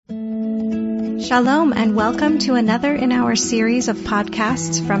Shalom and welcome to another in our series of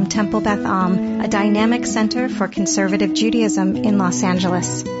podcasts from Temple Beth Am, a dynamic center for conservative Judaism in Los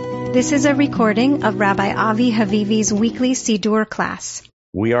Angeles. This is a recording of Rabbi Avi Havivi's weekly Siddur class.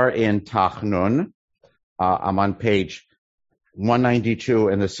 We are in Tachnun. I'm on page 192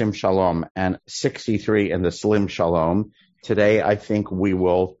 in the Sim Shalom and 63 in the Slim Shalom. Today, I think we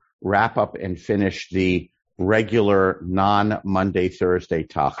will wrap up and finish the regular non-Monday, Thursday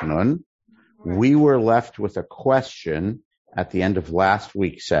Tachnun. We were left with a question at the end of last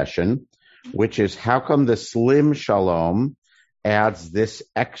week's session, which is how come the Slim Shalom adds this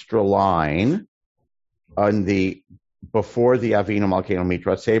extra line on the before the Avinu Malkeinu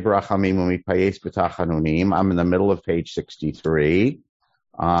Mitra, Seberachamim Umipayes B'Tachanunim. I'm in the middle of page 63.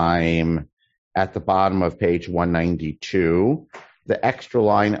 I'm at the bottom of page 192. The extra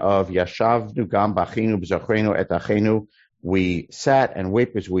line of Yashavnu Gam Bachinu B'Zachrenu Et Achenu. We sat and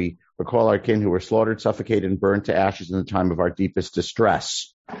wept as we recall our kin who were slaughtered, suffocated, and burned to ashes in the time of our deepest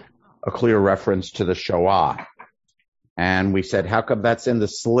distress. A clear reference to the Shoah. And we said, how come that's in the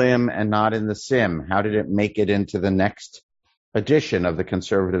Slim and not in the Sim? How did it make it into the next edition of the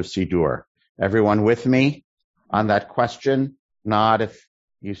Conservative Siddur? Everyone with me on that question? Nod if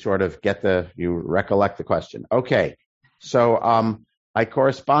you sort of you recollect the question. Okay. So, I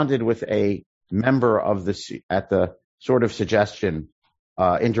corresponded with a member of at the sort of suggestion,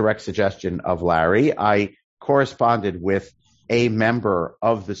 indirect suggestion of Larry. I corresponded with a member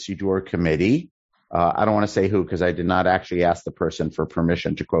of the Siddur committee. I don't want to say who because I did not actually ask the person for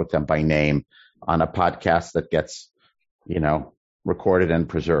permission to quote them by name on a podcast that gets, recorded and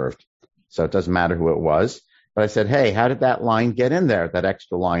preserved. So it doesn't matter who it was. But I said, hey, how did that line get in there, that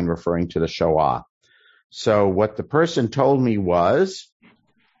extra line referring to the Shoah? So what the person told me was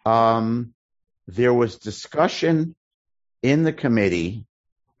there was discussion in the committee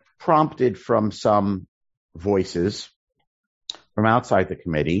prompted from some voices from outside the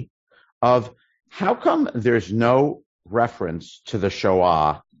committee of how come there's no reference to the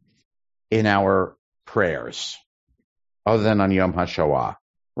Shoah in our prayers other than on Yom HaShoah,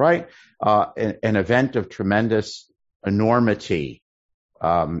 right? An event of tremendous enormity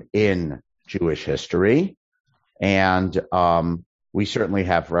in Jewish history. And we certainly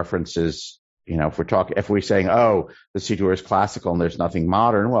have references, if we're saying, the Siddur is classical and there's nothing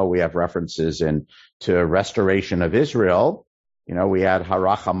modern, well, we have references to restoration of Israel. We had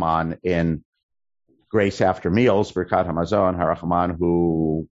Harachaman in Grace After Meals, Birkat Hamazon, Harachaman,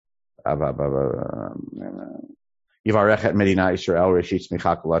 who Yivarechet Medina Yisrael Reshit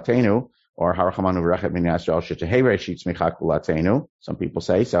Smicha Kulatenu, or Harachaman Uvarechet Medina Yisrael Shetehei Reshit Smicha Kulatenu, some people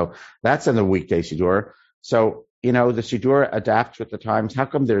say. So that's in the weekday Siddur. So, the Siddur adapts with the times. How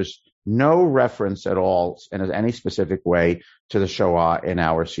come there's no reference at all in any specific way to the Shoah in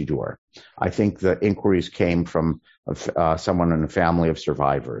our Siddur? I think the inquiries came from someone in a family of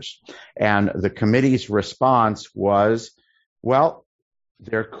survivors. And the committee's response was, well,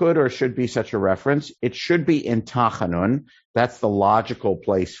 there could or should be such a reference. It should be in Tachanun. That's the logical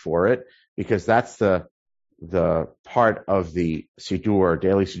place for it, because that's the part of the Siddur,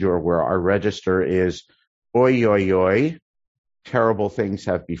 daily Siddur, where our register is Oy, oy, oy, terrible things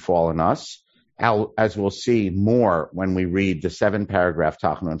have befallen us, as we'll see more when we read the 7-paragraph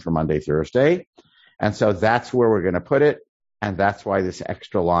Tachnun for Monday, Thursday. And so that's where we're going to put it, and that's why this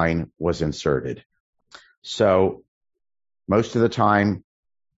extra line was inserted. So most of the time,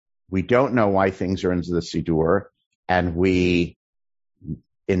 we don't know why things are into the Siddur, and we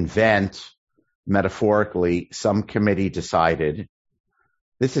invent, metaphorically, some committee decided.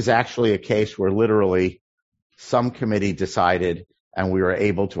 This is actually a case where literally some committee decided, and we were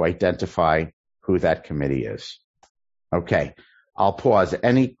able to identify who that committee is. Okay, I'll pause.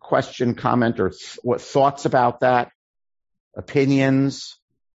 Any question, comment, or what thoughts about that? Opinions?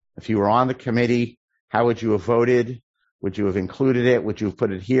 If you were on the committee, how would you have voted? Would you have included it? Would you have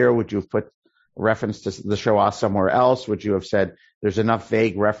put it here? Would you have put reference to the Shoah somewhere else? Would you have said there's enough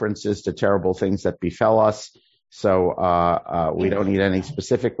vague references to terrible things that befell us, so we don't need any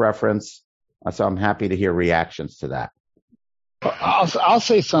specific reference? So I'm happy to hear reactions to that. I'll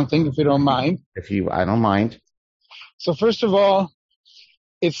say something if you don't mind. I don't mind. So first of all,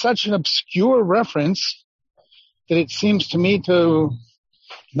 it's such an obscure reference that it seems to me to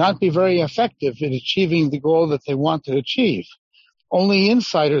not be very effective in achieving the goal that they want to achieve. Only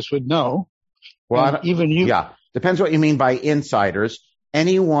insiders would know. Well, even you. Yeah, depends what you mean by insiders.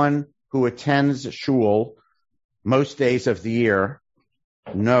 Anyone who attends shul most days of the year,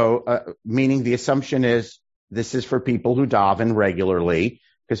 meaning the assumption is this is for people who daven regularly,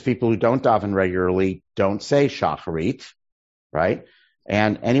 because people who don't daven regularly don't say shacharit, right?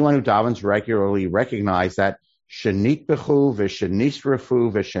 And anyone who davens regularly recognize that shenitbechu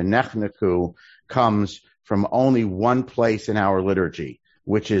v'shenisrafu v'shenechneku comes from only one place in our liturgy,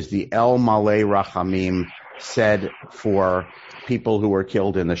 which is the El Malei Rachamim said for people who were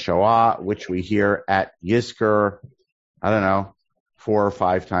killed in the Shoah, which we hear at Yizkor, 4 or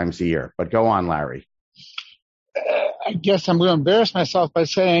 5 times a year. But go on, Larry. I guess I'm going to embarrass myself by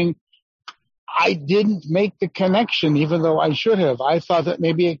saying I didn't make the connection, even though I should have. I thought that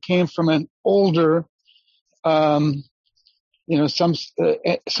maybe it came from an older, some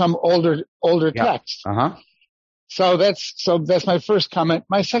older text. So that's my first comment.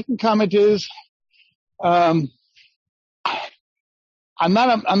 My second comment is, I'm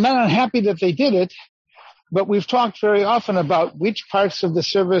not unhappy that they did it, but we've talked very often about which parts of the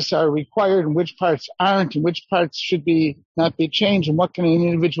service are required and which parts aren't, and which parts should not be changed, and what can an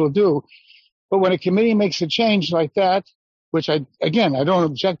individual do. But when a committee makes a change like that, which I don't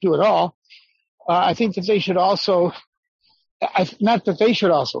object to at all, I think that they should also, I think it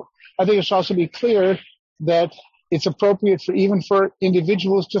should also be clear that it's appropriate even for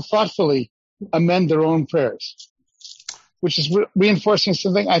individuals to thoughtfully amend their own prayers, which is reinforcing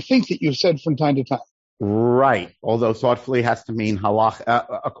something I think that you've said from time to time. Right. Although thoughtfully has to mean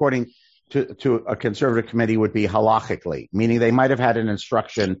according to a conservative committee would be halachically, meaning they might have had an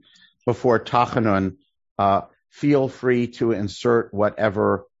instruction before Tachanun, feel free to insert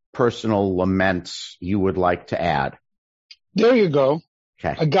whatever personal laments you would like to add. There you go.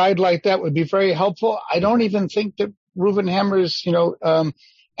 Okay. A guide like that would be very helpful. I don't even think that Reuven Hammer's,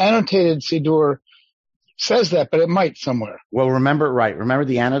 annotated Siddur says that, but it might somewhere. Well, remember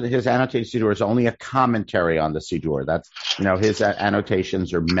his annotated Siddur is only a commentary on the Siddur. That's, his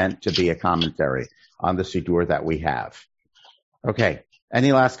annotations are meant to be a commentary on the Siddur that we have. Okay.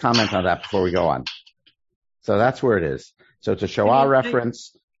 Any last comment on that before we go on? So that's where it is. So it's a Shoah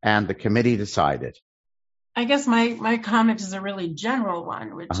reference, and the committee decided. I guess my comment is a really general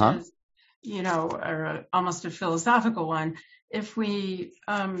one, which is, or almost a philosophical one. If we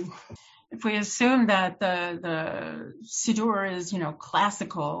assume that the Siddur is,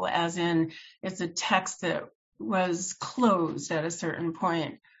 classical, as in it's a text that was closed at a certain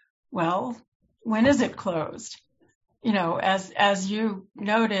point, well, when is it closed? As you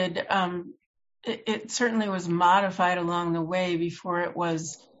noted, it certainly was modified along the way before it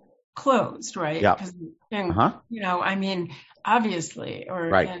was closed, right? Yeah. Obviously,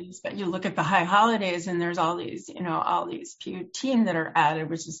 you look at the high holidays and there's all these piyutim that are added,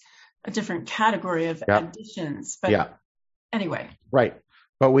 which is a different category of additions. But anyway. Right.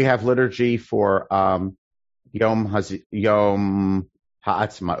 But we have liturgy for Yom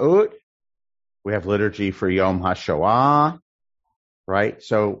Ha'atzmaut. We have liturgy for Yom HaShoah, right?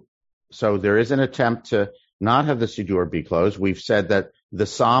 So there is an attempt to not have the Siddur be closed. We've said that the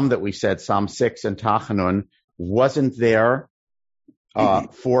Psalm that we said, Psalm 6 and Tachanun, wasn't there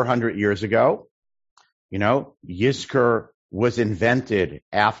 400 years ago. Yizkor was invented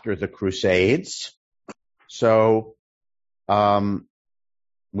after the Crusades. So,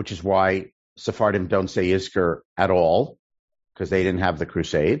 which is why Sephardim don't say Yizkor at all, because they didn't have the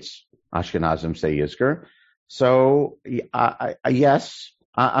Crusades. Ashkenazim say Yizkor. So, yes,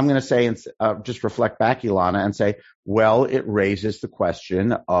 I'm going to say, just reflect back, Ilana, and say, well, it raises the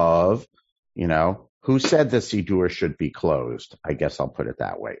question of, who said the Siddur should be closed? I guess I'll put it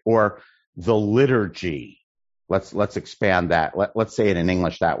that way. Or the liturgy. Let's expand that. Let's say it in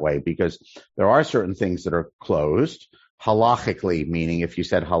English that way, because there are certain things that are closed halachically, meaning if you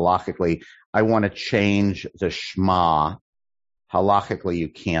said halachically, I want to change the Shema. Halachically, you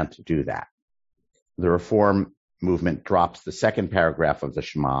can't do that. The Reform movement drops the second paragraph of the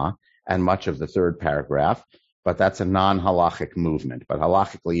Shema and much of the third paragraph, but that's a non-halachic movement. But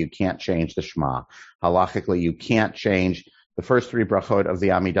halachically, you can't change the Shema. Halachically, you can't change the first 3 brachot of the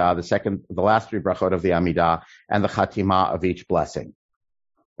Amidah, the last 3 brachot of the Amidah, and the Chatimah of each blessing,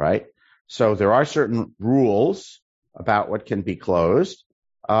 right? So there are certain rules about what can be closed,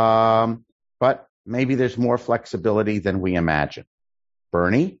 but maybe there's more flexibility than we imagine.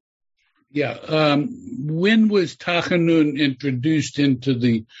 Bernie? Yeah. When was Tachanun introduced into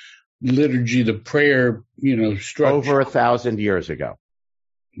the liturgy, the prayer, structure? Over 1,000 years ago.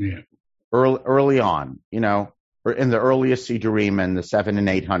 Yeah. Early on, or in the earliest Siddurim in the 700s and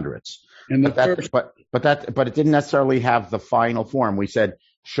 800s. And but it didn't necessarily have the final form. We said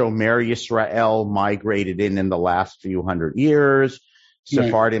Shomer Yisrael migrated in the last few hundred years.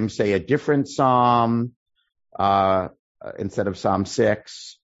 Sephardim say a different psalm instead of Psalm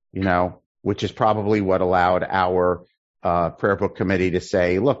 6, which is probably what allowed our prayer book committee to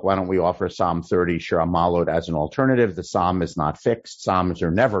say, look, why don't we offer Psalm 30 Shira Malot as an alternative? The psalm is not fixed. Psalms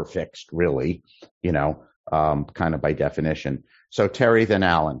are never fixed, really, kind of by definition. So Terry, then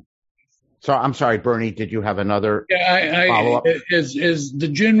Alan. So I'm sorry, Bernie, did you have another follow-up? As the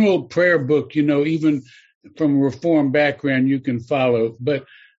general prayer book, even from a Reform background, you can follow. But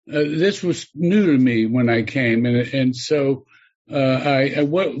this was new to me when I came, and so I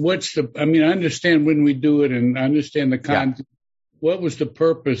understand when we do it, and I understand the content. Yeah. What was the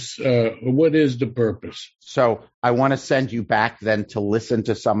purpose? What is the purpose? So I want to send you back then to listen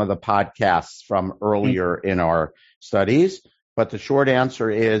to some of the podcasts from earlier in our studies. But the short answer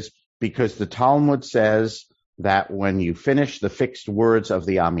is because the Talmud says that when you finish the fixed words of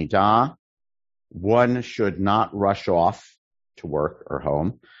the Amidah, one should not rush off to work or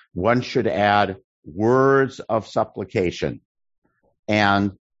home. One should add words of supplication.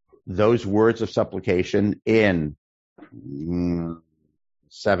 And those words of supplication in 700s,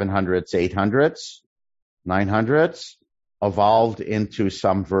 800s, 900s evolved into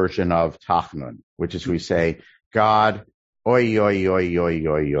some version of Tachnun, which is we say, God, oi, oi, oi, oi,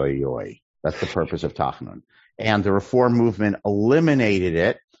 oi, oi, oi. That's the purpose of Tachnun. And the Reform movement eliminated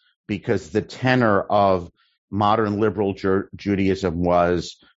it because the tenor of modern liberal Judaism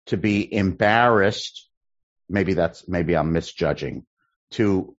was to be embarrassed. Maybe I'm misjudging.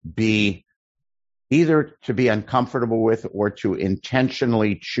 To be either to be uncomfortable with or to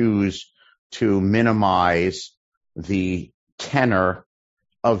intentionally choose to minimize the tenor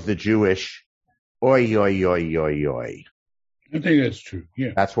of the Jewish oi, oi, oi, oi, oi. I think that's true.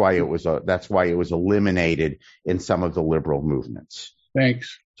 Yeah. That's why it was eliminated in some of the liberal movements.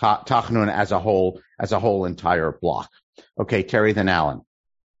 Thanks. Tachnun as a whole entire block. Okay, Terry, then Alan.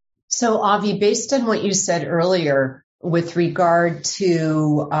 So Avi, based on what you said earlier with regard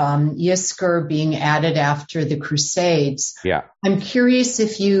to Yizkor being added after the Crusades, yeah, I'm curious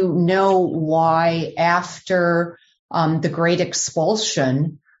if you know why after the Great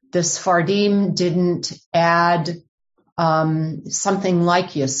Expulsion, the Sephardim didn't add something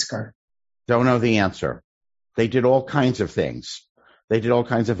like Yizkor. Don't know the answer. They did all kinds of things. They did all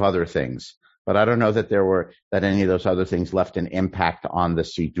kinds of other things, but I don't know that that any of those other things left an impact on the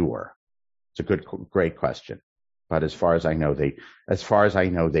Sidur. It's a great question. But as far as I know, they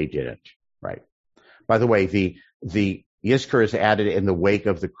didn't. Right. By the way, the Yizkor is added in the wake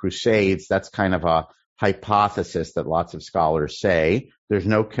of the Crusades. That's kind of a hypothesis that lots of scholars say. There's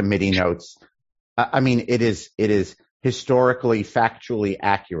no committee notes. It is historically, factually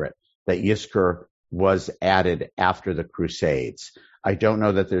accurate that Yizkor was added after the Crusades. I don't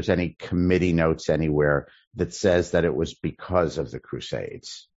know that there's any committee notes anywhere that says that it was because of the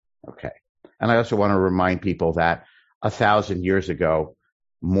Crusades. Okay. And I also want to remind people that 1,000 years ago,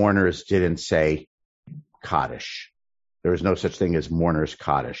 mourners didn't say Kaddish. There was no such thing as mourners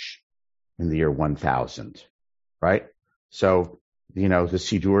Kaddish in the year 1000, right? So, the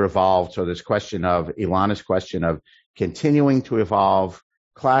Sidur evolved. So this question of Ilana's question of continuing to evolve,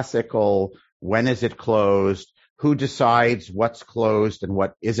 classical, when is it closed? Who decides what's closed and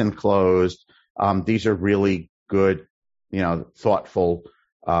what isn't closed? These are really good, thoughtful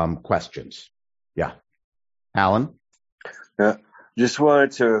questions. Yeah. Alan? Yeah. Just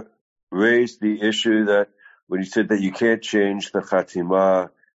wanted to raise the issue that when you said that you can't change the Khatimah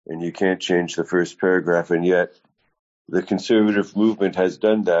and you can't change the first paragraph, and yet the conservative movement has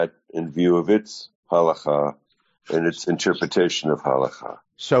done that in view of its halakha and its interpretation of halakha.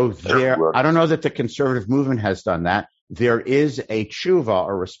 So I don't know that the conservative movement has done that. There is a tshuva,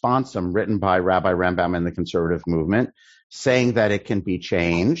 or responsum, written by Rabbi Rambam in the conservative movement, saying that it can be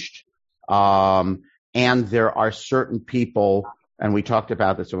changed. And there are certain people, and we talked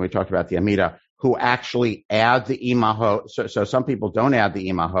about this when we talked about the Amidah, who actually add the imahot. So some people don't add the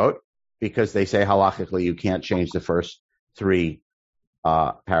imahot because they say halachically you can't change the first three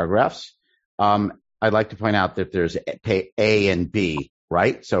paragraphs. I'd like to point out that there's A and B,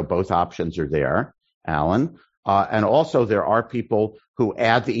 right? So both options are there, Alan. And also there are people who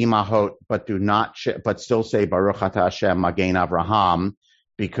add the imahot but do not, but still say Baruch Atah Hashem Magen Avraham,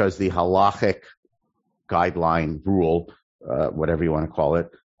 because the halachic guideline rule, whatever you want to call it,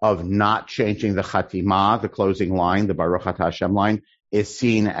 of not changing the Chatimah, the closing line, the Baruch Atah Hashem line, is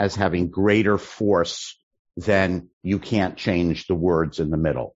seen as having greater force than you can't change the words in the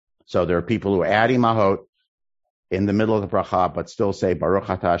middle. So there are people who add imahot in the middle of the bracha, but still say Baruch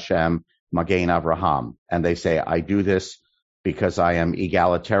Atah Hashem Magen Avraham, and they say, I do this because I am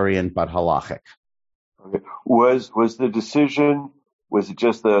egalitarian but halachic. Okay. Was the decision, was it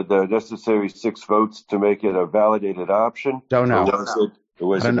just the necessary 6 votes to make it a validated option? Don't know. Or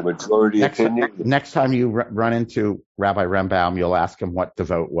was it a majority opinion? Next time you run into Rabbi Rembaum, you'll ask him what the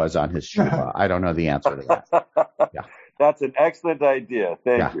vote was on his tshuva. I don't know the answer to that. Yeah. That's an excellent idea.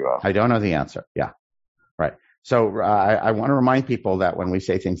 Thank you. I don't know the answer. Yeah. Right. So I want to remind people that when we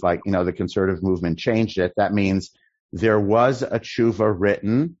say things like, the conservative movement changed it, that means there was a tshuva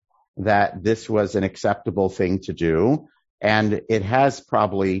written that this was an acceptable thing to do. And it has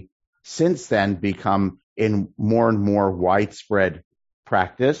probably since then become in more and more widespread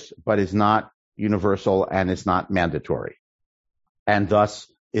practice, but is not universal and is not mandatory. And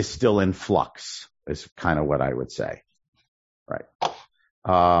thus is still in flux, is kind of what I would say. Right.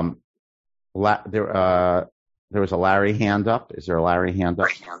 There was a Larry hand up. Is there a Larry hand up?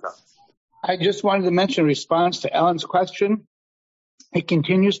 I just wanted to mention in response to Ellen's question. It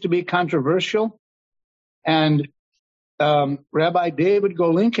continues to be controversial. And Rabbi David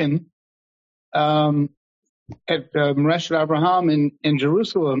Golinkin at Moreshet Abraham in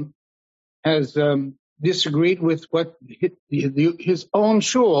Jerusalem has disagreed with what his own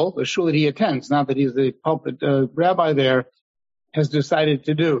shul, the shul that he attends, now that he's the pulpit rabbi there, has decided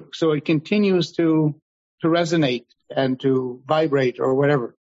to do. So it continues to resonate and to vibrate or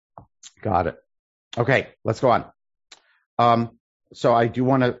whatever. Got it. Okay, let's go on. So I do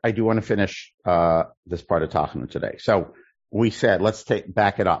want to finish this part of Tachanun today. So we said, let's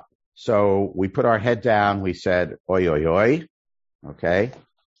back it up. So we put our head down. We said, oy, oy, oy. Okay,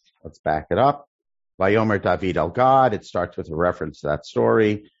 let's back it up. Vayomer David el God. It starts with a reference to that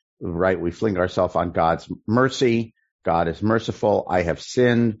story, right? We fling ourselves on God's mercy. God is merciful. I have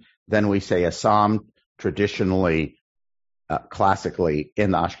sinned. Then we say a psalm, traditionally, classically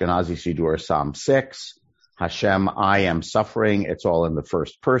in the Ashkenazi Siddur, Psalm 6. Hashem, I am suffering. It's all in the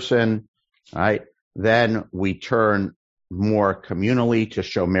first person, right? Then we turn more communally to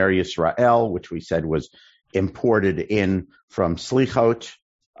Shomer Yisrael, which we said was imported in from Slichot.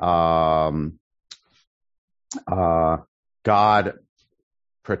 God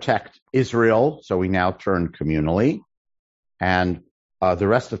protect Israel. So we now turn communally. And the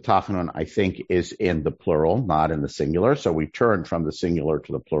rest of Tachanun, I think, is in the plural, not in the singular. So we turn from the singular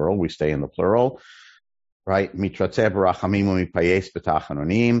to the plural. We stay in the plural. Right? Mitratzeh b'rachamimu mipayes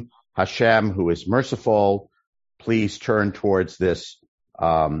b'tachanunim. Hashem, who is merciful, please turn towards this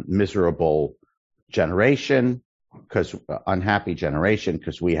miserable generation, unhappy generation,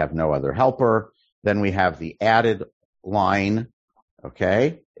 because we have no other helper. Then we have the added line,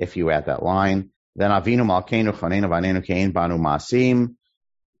 okay? If you add that line, then Avinu Malkeinu Chaneinu Vanenu Kein Banu Masim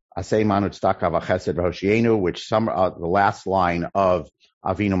Asei Manu Tzedakah V'Chesed V'Hoshienu, which the last line of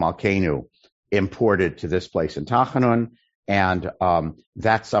Avinu Malkeinu imported to this place in Tachanun, and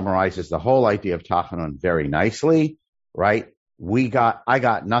that summarizes the whole idea of Tachanun very nicely, right? I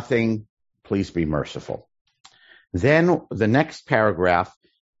got nothing, please be merciful. Then the next paragraph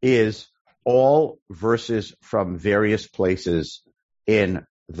is all verses from various places in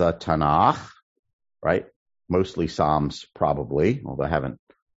the Tanakh, right? Mostly Psalms, probably, although I haven't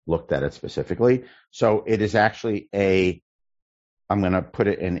looked at it specifically. So it is actually I'm going to put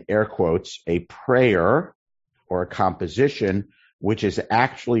it in air quotes, a prayer or a composition, which is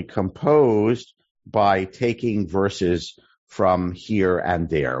actually composed by taking verses from here and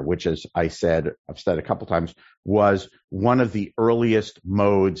there, which, as I've said a couple times, was one of the earliest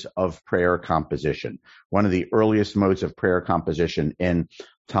modes of prayer composition. One of the earliest modes of prayer composition in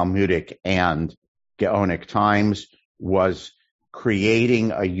Talmudic and Gaonic times was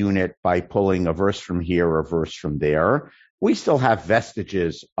creating a unit by pulling a verse from here or a verse from there. We still have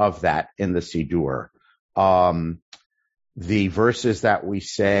vestiges of that in the Siddur. The verses that we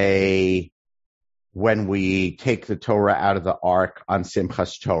say when we take the Torah out of the ark on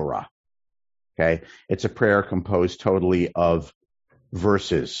Simchas Torah. Okay. It's a prayer composed totally of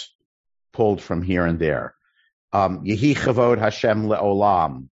verses pulled from here and there. Yehi Chavod Hashem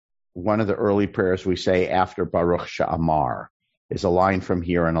Le'olam. One of the early prayers we say after Baruch Sha'amar is a line from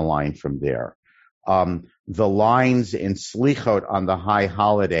here and a line from there. The lines in Slichot on the high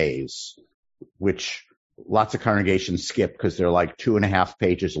holidays, which lots of congregations skip because they're like 2.5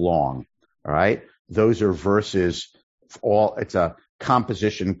 pages long. All right. Those are verses. It's a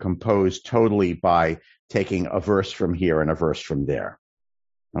composition composed totally by taking a verse from here and a verse from there.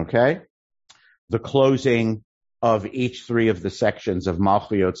 Okay. The closing of each 3 of the sections of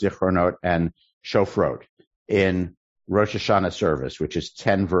Malchuyot, Zichronot, and Shofrot in Rosh Hashanah service, which is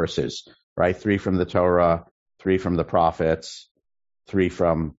 10 verses, right? 3 from the Torah, 3 from the prophets, 3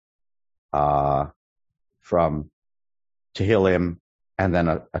 from Tehillim, and then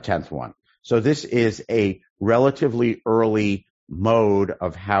a 10th one. So this is a relatively early mode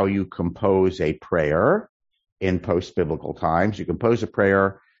of how you compose a prayer. in post-biblical times. You compose a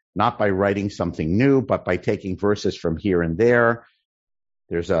prayer not by writing something new, but by taking verses from here and there.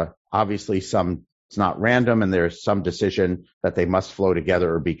 There's obviously it's not random, and there's some decision that they must flow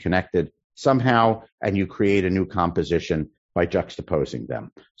together or be connected somehow, and you create a new composition by juxtaposing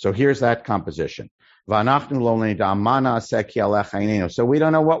them. So here's that composition. So we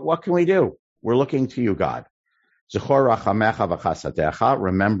don't know what can we do. We're looking to you, God.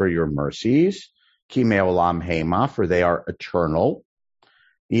 Remember your mercies, for they are eternal.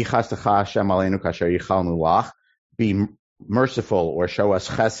 Be merciful, or show us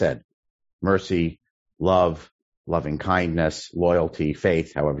chesed, mercy, love, loving kindness, loyalty,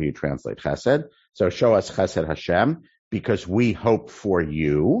 faith, however you translate chesed. So show us chesed Hashem, because we hope for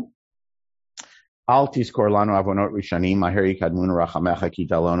you. Please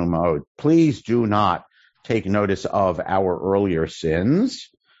do not take notice of our earlier sins.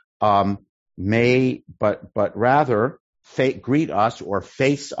 But rather greet us or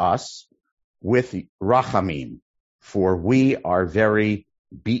face us with rachamim, for we are very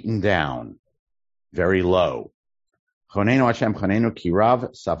beaten down, very low. Chonenu Hashem, chonenu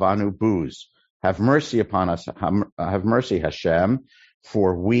kirav savanu buz. Have mercy upon us, have mercy Hashem,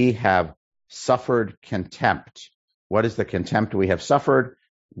 for we have suffered contempt. What is the contempt we have suffered?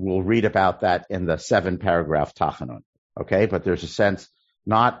 We'll read about that in the 7-paragraph Tachanun. Okay, but there's a sense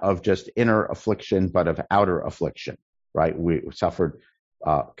not of just inner affliction, but of outer affliction, right? We suffered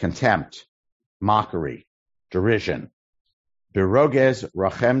contempt, mockery, derision. Birogez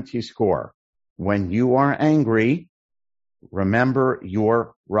rachem tiskor. When you are angry, remember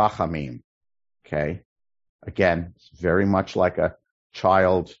your rachamim. Okay. Again, it's very much like a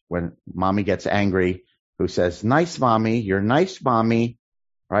child when mommy gets angry who says, nice mommy, you're nice mommy,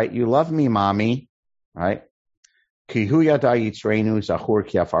 right? You love me, mommy, right? This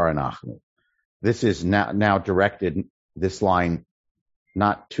is now directed, this line,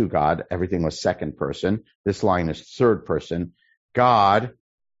 not to God. Everything was second person. This line is third person. God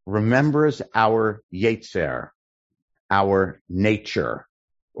remembers our yetzer, our nature,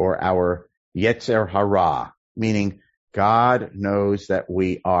 or our yetzer hara, meaning God knows that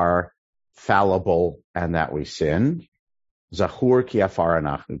we are fallible and that we sinned. Zachur ki afar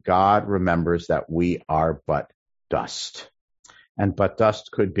anachnu. God remembers that we are but dust. And but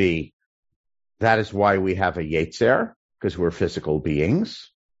dust could be, that is why we have a yetzer, because we're physical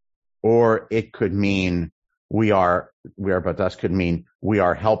beings. Or it could mean we are but dust could mean we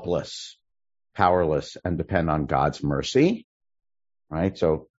are helpless, powerless, and depend on God's mercy. Right?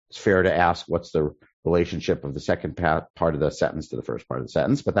 So it's fair to ask what's the relationship of the second part of the sentence to the first part of the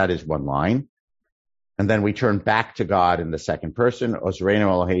sentence, but that is one line. And then we turn back to God in the second person.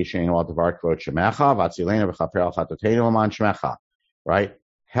 Right?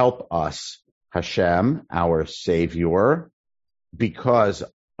 Help us, Hashem, our Savior, because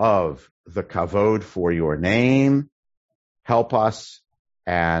of the kavod for your name. Help us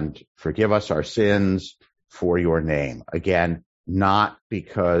and forgive us our sins for your name. Again, not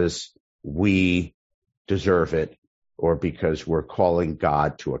because we deserve it or because we're calling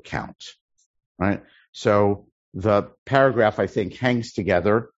God to account. Right? So the paragraph, I think, hangs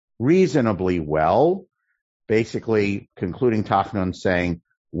together reasonably well, basically concluding Tachanun saying,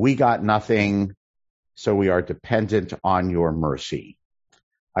 we got nothing, so we are dependent on your mercy.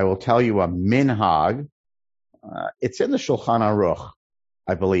 I will tell you a minhag. It's in the Shulchan Aruch,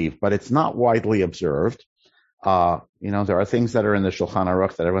 I believe, but it's not widely observed. There are things that are in the Shulchan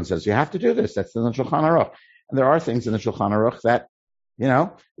Aruch that everyone says, you have to do this. That's in the Shulchan Aruch. And there are things in the Shulchan Aruch that,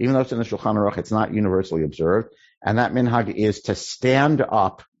 even though it's in the Shulchan Aruch, it's not universally observed. And that minhag is to stand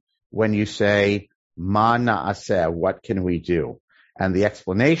up when you say, ma na'aseh, what can we do? And the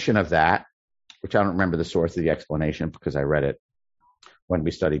explanation of that, which I don't remember the source of the explanation because I read it when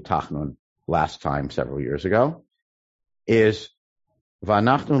we studied Tachanun last time several years ago, is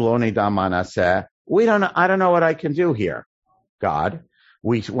v'anachnu lo nidam ma na'aseh. I don't know what I can do here, God.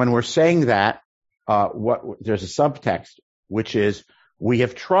 When we're saying that, there's a subtext, which is, we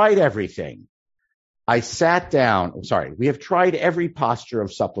have tried everything. We have tried every posture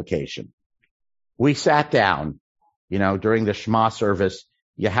of supplication. We sat down, during the Shema service,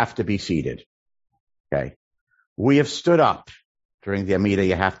 you have to be seated. Okay. We have stood up. During the Amidah,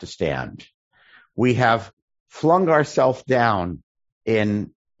 you have to stand. We have flung ourselves down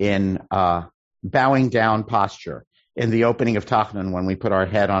in bowing down posture in the opening of Tachanun when we put our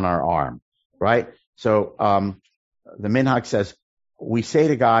head on our arm, right? So the minhag says, we say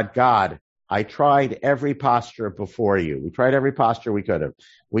to God, God, I tried every posture before you. We tried every posture we could have.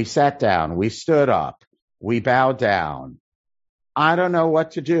 We sat down. We stood up. We bowed down. I don't know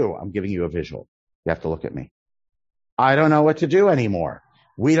what to do. I'm giving you a visual. You have to look at me. I don't know what to do anymore.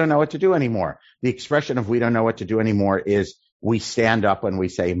 We don't know what to do anymore. The expression of we don't know what to do anymore is we stand up when we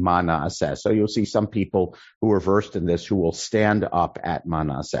say ma na'aseh. So you'll see some people who are versed in this who will stand up at ma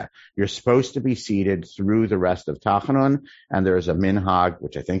na'aseh. You're supposed to be seated through the rest of Tachanun, and there's a minhag,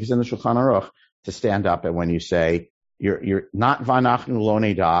 which I think is in the Shulchan Aruch, to stand up and when you say, you're not vanachnu lo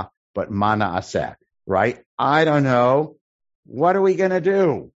neda, but ma na'aseh, right? I don't know. What are we going to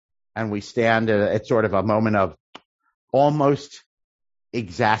do? And we stand at sort of a moment of almost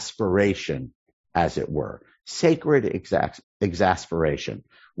exasperation, as it were. Sacred exasperation.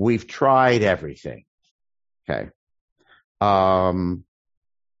 We've tried everything. Okay.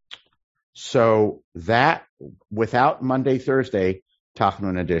 So that, without Monday, Thursday,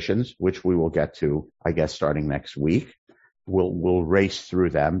 Tachanun editions, which we will get to, I guess, starting next week, we'll race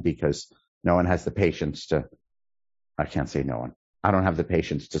through them because no one has the patience to, I can't say no one. I don't have the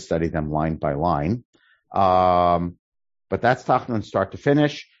patience to study them line by line. But that's Tachanun start to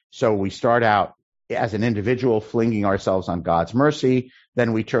finish. So we start out as an individual flinging ourselves on God's mercy.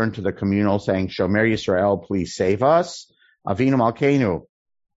 Then we turn to the communal saying, Shomer Yisrael, please save us. Avinu Malkeinu,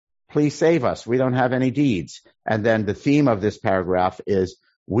 please save us. We don't have any deeds. And then the theme of this paragraph is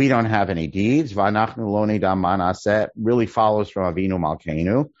we don't have any deeds. Vanachnu lo neda ma na'aseh really follows from Avinu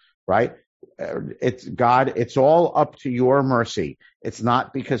Malkeinu, right? It's God, it's all up to your mercy. It's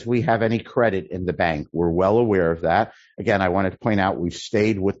not because we have any credit in the bank. We're well aware of that. Again, I wanted to point out we've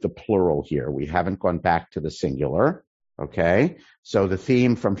stayed with the plural here. We haven't gone back to the singular. Okay. So the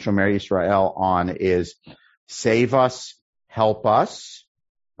theme from Shomer Yisrael on is save us, help us.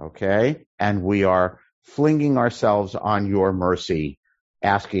 Okay. And we are flinging ourselves on your mercy,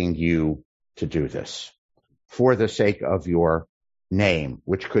 asking you to do this for the sake of your name,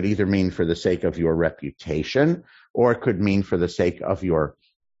 which could either mean for the sake of your reputation or it could mean for the sake of your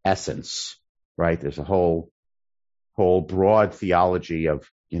essence, right? There's a whole broad theology of,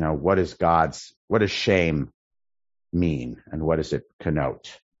 what does shame mean and what does it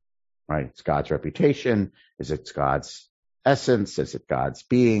connote, right? It's God's reputation. Is it God's essence? Is it God's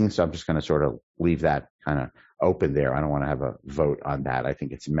being? So I'm just going to sort of leave that kind of open there. I don't want to have a vote on that. I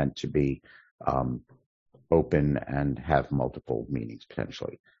think it's meant to be, open and have multiple meanings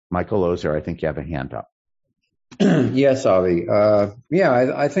potentially. Michael Ozer, I think you have a hand up. Yes, Avi.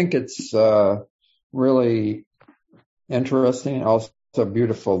 I think it's really interesting, also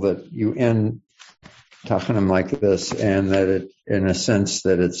beautiful that you end Tachanun like this, and that it, in a sense,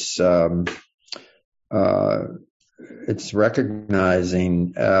 that it's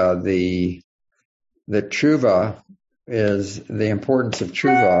recognizing the tshuva is the importance of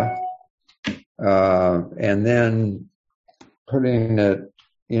tshuva. And then putting it,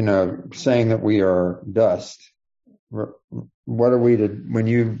 saying that we are dust. What are we to, when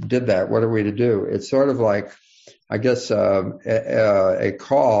you did that, what are we to do? It's sort of like, I guess, a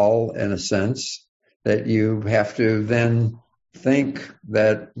call in a sense that you have to then think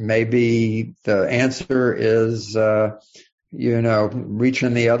that maybe the answer is, reach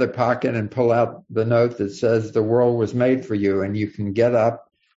in the other pocket and pull out the note that says the world was made for you, and you can get up,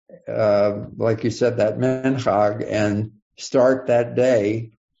 like you said, that minchag, and start that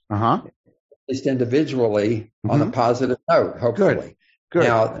day, at least individually, on a positive note, hopefully. Good.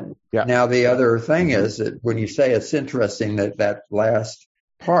 Now the other thing is that when you say it's interesting that last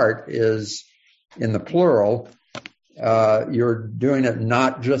part is in the plural, you're doing it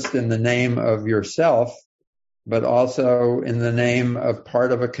not just in the name of yourself, but also in the name of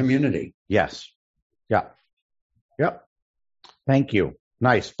part of a community. Yes. Yeah. Yep. Thank you.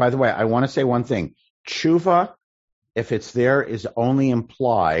 Nice. By the way, I want to say one thing. Tshuva, if it's there, is only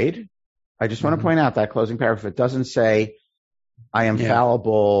implied. I just want to point out that closing paragraph. It doesn't say, I am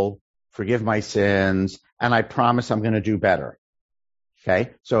fallible, forgive my sins, and I promise I'm going to do better.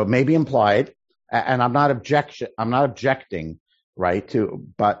 Okay? So it may be implied, and I'm not objecting, right,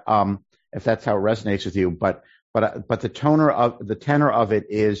 but if that's how it resonates with you, but the tenor of it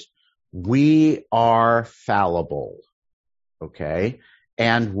is, we are fallible. Okay?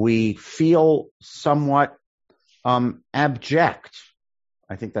 And we feel somewhat abject.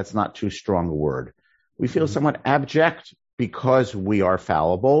 I think that's not too strong a word. We feel somewhat abject because we are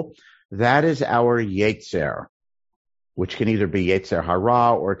fallible. That is our yetzer, which can either be yetzer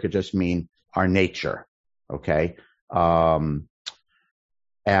hara or it could just mean our nature. Okay?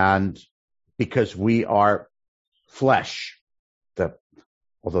 And because we are flesh,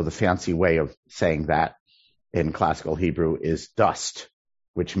 although the fancy way of saying that in classical Hebrew is dust,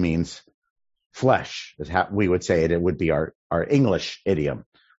 which means flesh, is how we would say it. It would be our English idiom,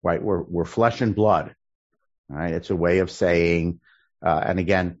 right? We're flesh and blood, right? It's a way of saying, and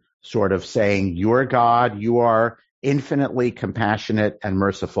again, sort of saying, you're God, you are infinitely compassionate and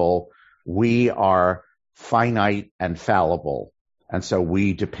merciful. We are finite and fallible. And so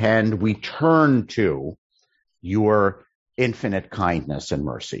we turn to your infinite kindness and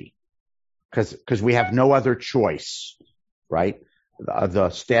mercy. Because we have no other choice, right? The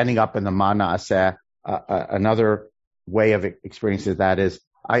standing up in the Ma'aseh, another way of experiencing that is,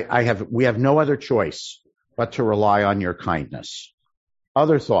 we have no other choice but to rely on your kindness.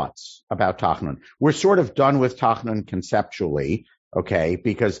 Other thoughts about Tachnun. We're sort of done with Tachnun conceptually, okay,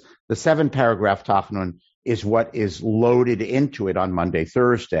 because the 7-paragraph Tachnun is what is loaded into it on Monday,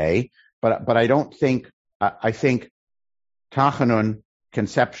 Thursday, but I don't think, I think Tachnun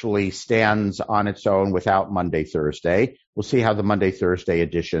conceptually stands on its own without Monday, Thursday. We'll see how the Monday, Thursday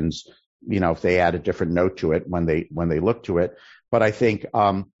editions, if they add a different note to it when they look to it. But I think,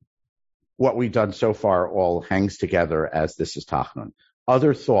 what we've done so far all hangs together as this is Tachnun.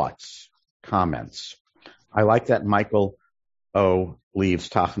 Other thoughts, comments. I like that Michael O leaves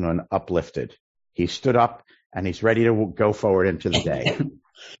Tachnun uplifted. He stood up and he's ready to go forward into the day.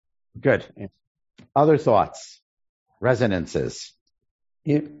 Good. Other thoughts, resonances.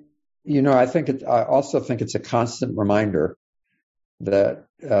 I also think it's a constant reminder that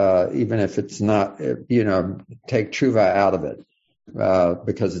even if it's not, take tshuva out of it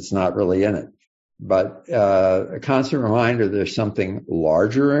because it's not really in it. But a constant reminder there's something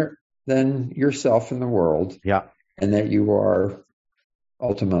larger than yourself in the world. Yeah. And that you are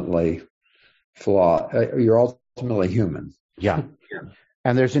ultimately flawed. You're ultimately human. Yeah.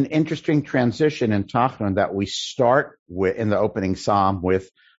 And there's an interesting transition in Tachnun that we start with in the opening psalm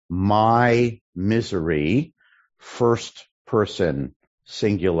with my misery, first person,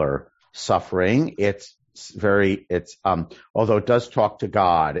 singular suffering. Although it does talk to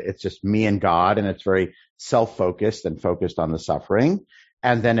God, it's just me and God, and it's very self-focused and focused on the suffering.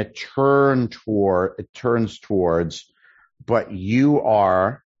 And then it turns towards, but you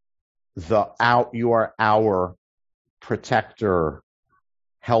are our protector,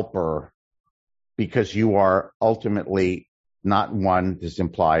 helper, because you are ultimately not one, this is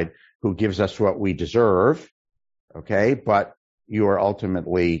implied, who gives us what we deserve, okay, but you are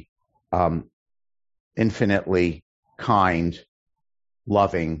ultimately infinitely kind,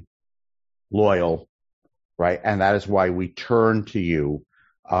 loving, loyal, right? And that is why we turn to you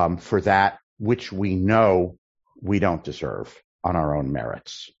for that which we know we don't deserve on our own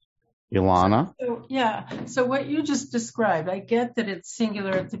merits. Ilana? So what you just described, I get that it's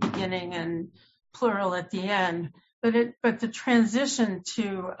singular at the beginning and plural at the end, but the transition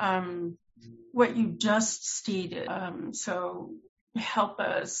to what you just stated, so help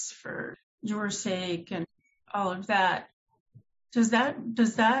us for your sake and all of that. Does that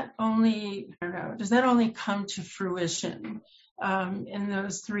only come to fruition in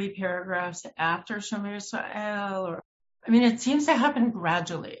those 3 paragraphs after Shomer Yisrael? Or, it seems to happen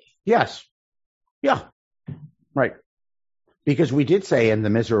gradually. Yes. Yeah. Right. Because we did say in the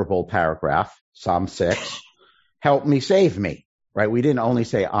miserable paragraph, Psalm 6, help me, save me, right? We didn't only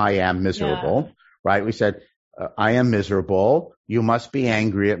say I am miserable, right? We said, I am miserable. You must be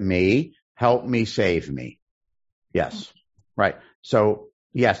angry at me. Help me, save me. Yes. Right. So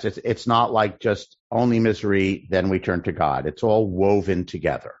yes, it's not like just only misery, then we turn to God. It's all woven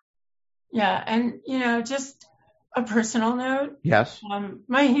together. Yeah. And, just a personal note. Yes.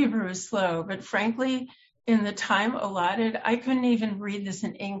 My Hebrew is slow, but frankly, in the time allotted, I couldn't even read this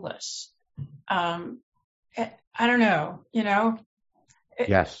in English. I don't know,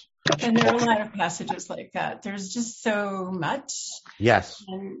 Yes. And there are a lot of passages like that. There's just so much. Yes.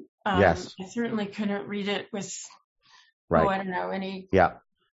 And, yes. I certainly couldn't read it with, right. I don't know, any. Yeah.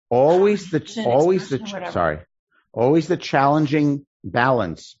 Always the challenging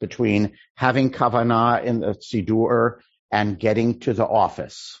balance between having kavanah in the Siddur and getting to the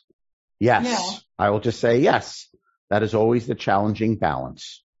office. Yes. Yeah. I will just say yes. That is always the challenging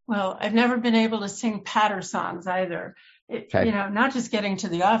balance. Well, I've never been able to sing patter songs either. Not just getting to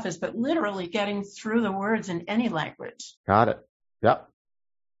the office, but literally getting through the words in any language. Got it. Yep.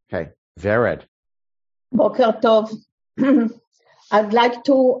 Okay. Vered. Boker Tov. I'd like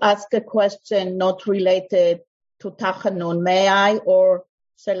to ask a question not related to Tachanun. May I, or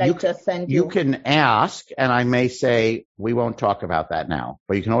shall I just send you? You can ask, and I may say we won't talk about that now,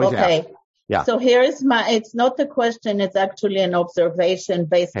 but you can always ask. Yeah. So here is it's not a question, it's actually an observation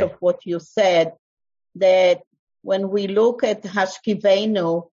based on what you said, that when we look at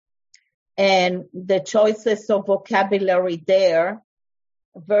Hashkivenu and the choices of vocabulary there,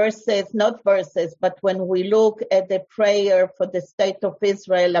 but when we look at the prayer for the state of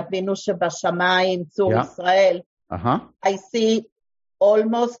Israel, Avinu Shebashamayim, Tzur Israel, I see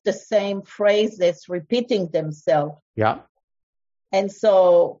almost the same phrases repeating themselves. Yeah. And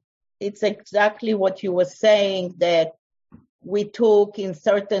so it's exactly what you were saying, that we took in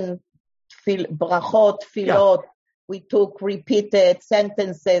certain brachot, filot, we took repeated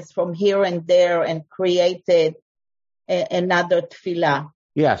sentences from here and there and created another tefillah.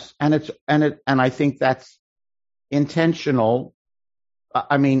 Yes, and I think that's intentional.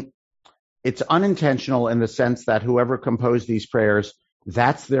 I mean, it's unintentional in the sense that whoever composed these prayers,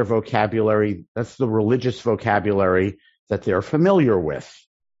 that's their vocabulary, that's the religious vocabulary that they're familiar with,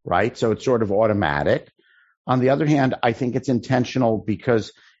 right? So it's sort of automatic. On the other hand, I think it's intentional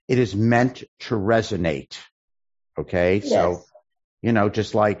because it is meant to resonate. Okay. Yes. So,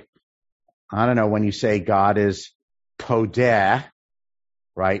 just like, I don't know, when you say God is Podeh,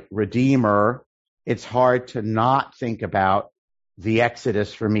 right? Redeemer, it's hard to not think about the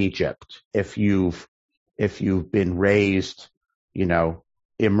Exodus from Egypt if you've been raised,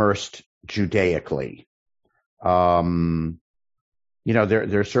 immersed Judaically.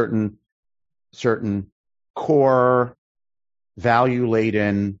 There's certain core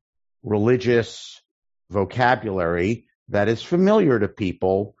value-laden religious vocabulary that is familiar to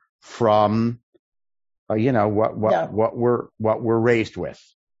people from, what we're raised with.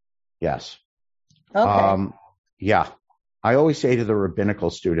 Yes. Okay. Yeah. I always say to the rabbinical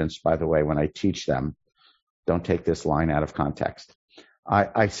students, by the way, when I teach them, don't take this line out of context.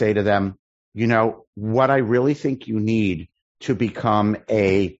 I say to them, what I really think you need to become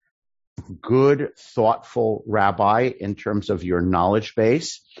a good, thoughtful rabbi in terms of your knowledge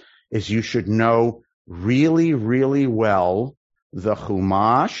base is you should know really, really well the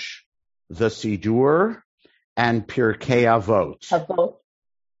Chumash, the Sidur, and Pirkei Avot. Avot,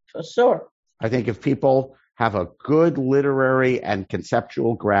 for sure. I think if people have a good literary and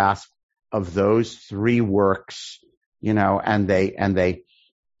conceptual grasp of those three works, and they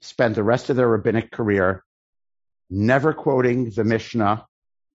spend the rest of their rabbinic career never quoting the Mishnah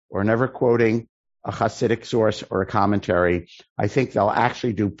or never quoting a Hasidic source or a commentary, I think they'll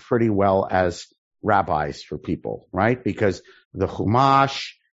actually do pretty well as rabbis for people, right? Because the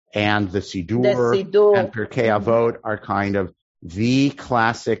Chumash and the Sidur and Pirkei Avot are kind of the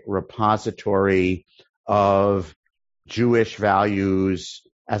classic repository of Jewish values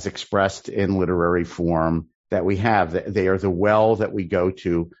as expressed in literary form that we have. They are the well that we go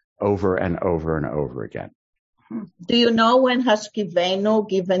to over and over and over again. Do you know when Hashkivenu,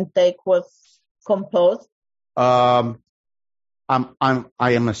 Give and Take, was composed? I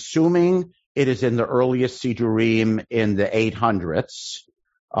am assuming it is in the earliest Sidurim in the 800s.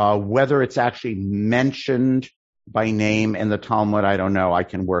 Whether it's actually mentioned by name in the Talmud, I don't know. I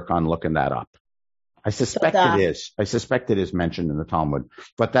can work on looking that up. I suspect it is. I suspect it is mentioned in the Talmud,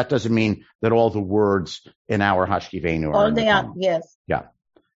 but that doesn't mean that all the words in our Hashkivenu are in the Talmud. Yes. Yeah.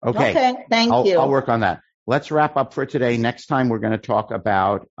 Okay. Thank you. I'll work on that. Let's wrap up for today. Next time we're going to talk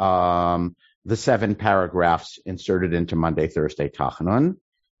about the 7 paragraphs inserted into Monday, Thursday, Tachanun.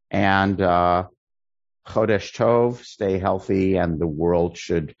 And Chodesh Tov, stay healthy, and the world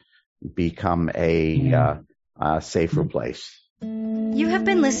should become a safer place. You have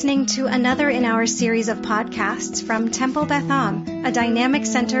been listening to another in our series of podcasts from Temple Beth Am, a dynamic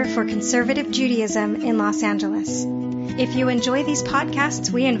center for conservative Judaism in Los Angeles. If you enjoy these podcasts,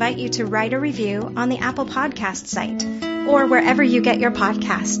 we invite you to write a review on the Apple Podcast site or wherever you get your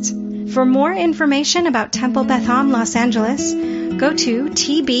podcasts. For more information about Temple Beth Am Los Angeles, go to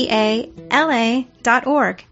tbala.org.